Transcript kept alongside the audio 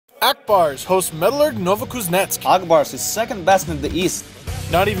Akbars host Metallurg Novokuznetsk. Akbars is second best in the East.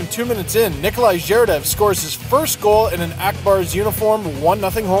 Not even 2 minutes in, Zherdev scores his first goal in an Akbars uniform,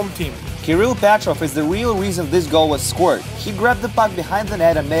 1-0 home team. Kirill Petrov is the real reason this goal was scored. He grabbed the puck behind the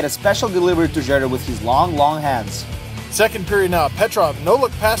net and made a special delivery to Zherdev with his long hands. Second period now, Petrov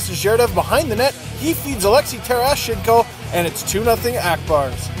no-look pass to Zherdev behind the net. He feeds Alexei Morozov, and it's 2-0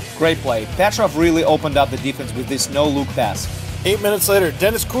 Akbars. Great play. Petrov really opened up the defense with this no-look pass. 8 minutes later,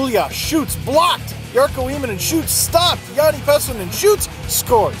 Denis Kulya shoots, blocked. Yarko Immonen shoots, stopped. Yanni Pesonen shoots,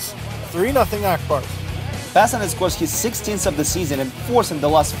 scores. 3-0 Akbars. Pesonen scores his 16th of the season and 4th in the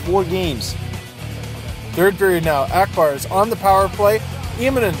last 4 games. Third period now, Akbars on the power play.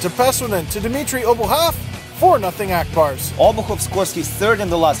 Immonen to Pesonen to Dmitry Obuhov. 4-0 Akbars. Obuhov scores his 3rd in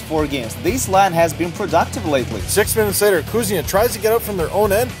the last 4 games. This line has been productive lately. 6 minutes later, Kuznia tries to get out from their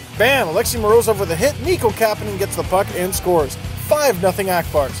own end. Bam! Alexei Morozov with a hit. Nico Kapanen gets the puck and scores. 5-0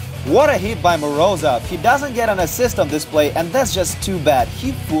 Akbars. What a hit by Morozov. He doesn't get an assist on this play, and that's just too bad.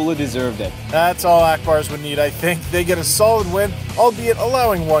 He fully deserved it. That's all Akbars would need, I think. They get a solid win, albeit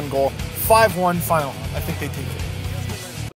allowing 1 goal. 5-1 final. I think they take it.